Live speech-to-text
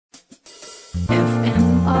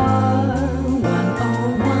FMR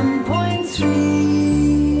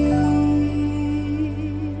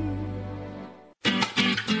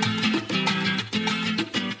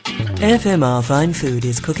 101.3. FMR Fine Food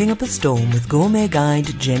is cooking up a storm with Gourmet Guide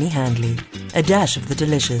Jenny Handley. A dash of the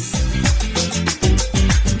delicious.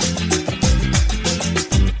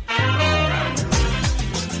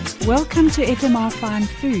 Welcome to FMR Fine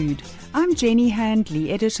Food. I'm Jenny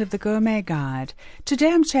Handley, editor of the Gourmet Guide.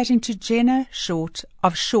 Today I'm chatting to Jenna Short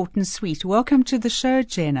of Short and Sweet. Welcome to the show,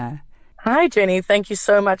 Jenna. Hi, Jenny. Thank you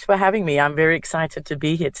so much for having me. I'm very excited to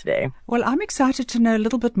be here today. Well, I'm excited to know a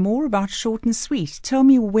little bit more about Short and Sweet. Tell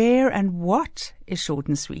me where and what is Short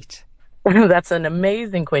and Sweet? That's an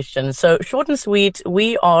amazing question. So Short and Sweet,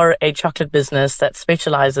 we are a chocolate business that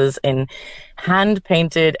specializes in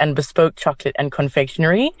hand-painted and bespoke chocolate and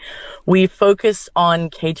confectionery. We focus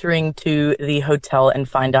on catering to the hotel and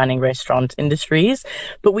fine dining restaurant industries,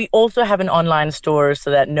 but we also have an online store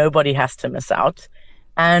so that nobody has to miss out.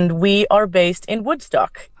 And we are based in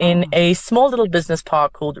Woodstock in a small little business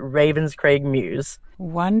park called Ravenscraig Mews.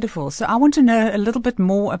 Wonderful. So I want to know a little bit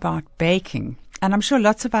more about baking. And I'm sure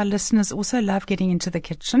lots of our listeners also love getting into the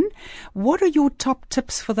kitchen. What are your top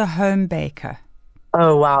tips for the home baker?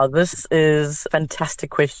 Oh, wow. This is a fantastic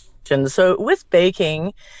question. So with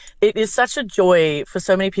baking, it is such a joy for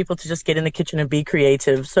so many people to just get in the kitchen and be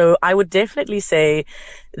creative. So I would definitely say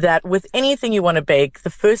that with anything you want to bake, the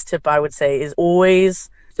first tip I would say is always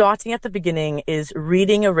starting at the beginning is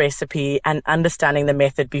reading a recipe and understanding the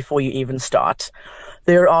method before you even start.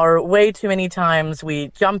 There are way too many times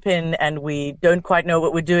we jump in and we don't quite know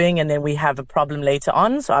what we're doing and then we have a problem later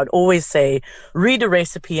on. So I'd always say read a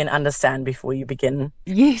recipe and understand before you begin.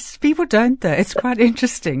 Yes, people don't though. It's quite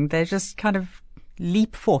interesting. They just kind of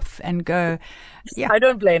leap forth and go. Yeah. I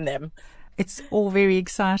don't blame them. It's all very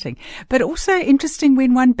exciting. But also interesting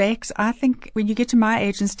when one bakes, I think when you get to my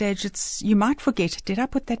age and stage, you might forget, did I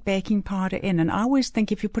put that baking powder in? And I always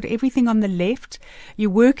think if you put everything on the left, you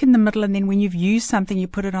work in the middle, and then when you've used something, you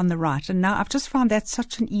put it on the right. And now I've just found that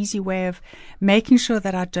such an easy way of making sure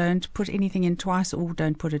that I don't put anything in twice or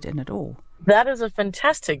don't put it in at all. That is a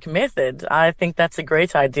fantastic method. I think that's a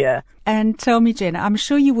great idea. And tell me, Jenna, I'm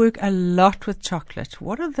sure you work a lot with chocolate.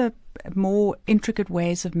 What are the more intricate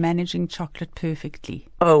ways of managing chocolate perfectly?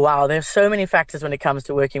 Oh, wow. There's so many factors when it comes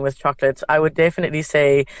to working with chocolate. I would definitely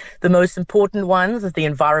say the most important ones is the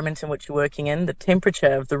environment in which you're working in. The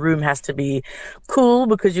temperature of the room has to be cool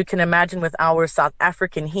because you can imagine with our South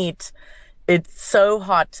African heat, it's so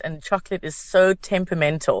hot and chocolate is so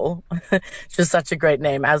temperamental, which is such a great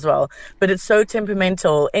name as well. But it's so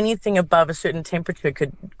temperamental. Anything above a certain temperature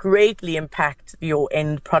could greatly impact your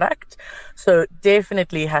end product. So it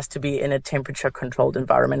definitely has to be in a temperature controlled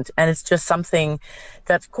environment. And it's just something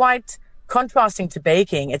that's quite contrasting to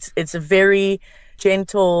baking. It's a very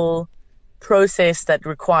gentle process that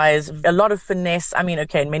requires a lot of finesse. I mean,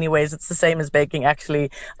 okay, in many ways it's the same as baking actually.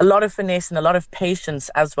 A lot of finesse and a lot of patience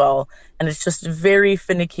as well. And it's just very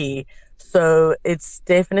finicky. So it's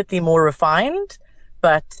definitely more refined,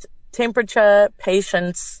 but temperature,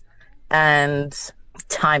 patience, and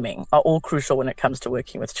timing are all crucial when it comes to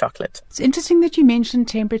working with chocolate. It's interesting that you mentioned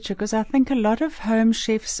temperature because I think a lot of home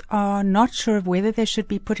chefs are not sure of whether they should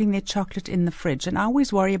be putting their chocolate in the fridge. And I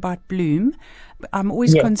always worry about bloom. I'm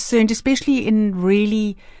always concerned, especially in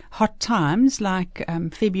really hot times like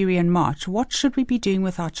February and March. What should we be doing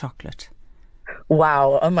with our chocolate?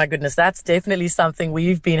 Wow. Oh my goodness. That's definitely something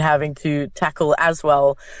we've been having to tackle as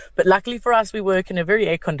well. But luckily for us, we work in a very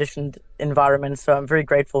air-conditioned environment, so I'm very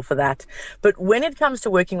grateful for that. But when it comes to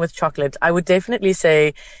working with chocolate, I would definitely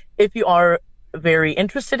say if you are very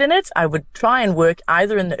interested in it, I would try and work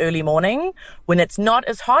either in the early morning when it's not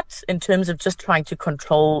as hot in terms of just trying to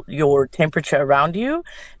control your temperature around you,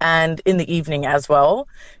 and in the evening as well,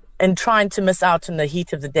 and trying to miss out on the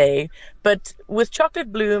heat of the day. But with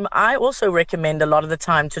chocolate bloom, I also recommend a lot of the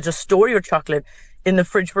time to just store your chocolate in the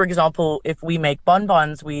fridge. For example, if we make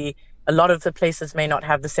bonbons, a lot of the places may not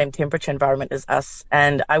have the same temperature environment as us.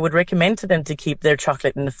 And I would recommend to them to keep their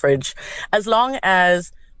chocolate in the fridge. As long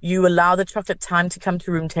as you allow the chocolate time to come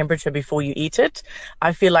to room temperature before you eat it,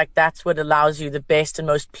 I feel like that's what allows you the best and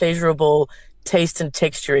most pleasurable taste and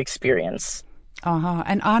texture experience.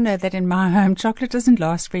 And I know that in my home, chocolate doesn't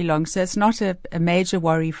last very long, so it's not a major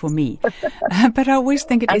worry for me. But I always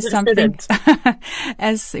think it is something,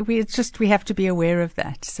 we have to be aware of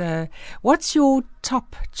that. So what's your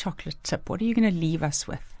top chocolate tip? What are you going to leave us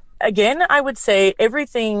with? Again, I would say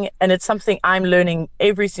everything, and it's something I'm learning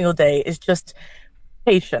every single day, is just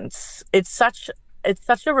patience. It's such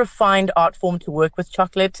a refined art form to work with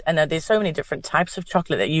chocolate, and there's so many different types of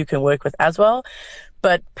chocolate that you can work with as well.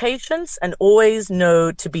 But patience, and always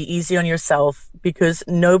know to be easy on yourself, because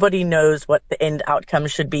nobody knows what the end outcome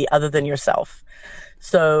should be other than yourself.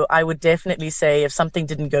 So I would definitely say if something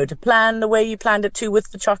didn't go to plan the way you planned it to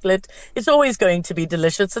with the chocolate, it's always going to be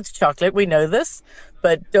delicious. It's chocolate. We know this.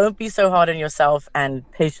 But don't be so hard on yourself, and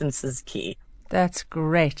patience is key. That's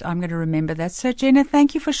great. I'm going to remember that. So, Jenna,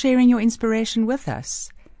 thank you for sharing your inspiration with us.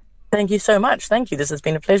 Thank you so much. Thank you. This has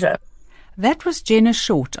been a pleasure. That was Jenna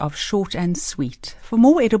Short of Short and Sweet. For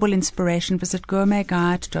more edible inspiration, visit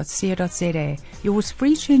gourmetguide.co.za. Yours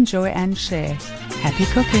free to enjoy and share. Happy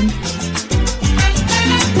cooking.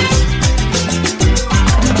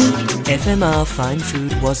 FMR Fine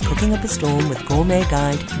Food was cooking up a storm with Gourmet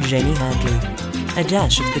Guide Jenny Handley. A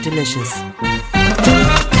dash of the delicious.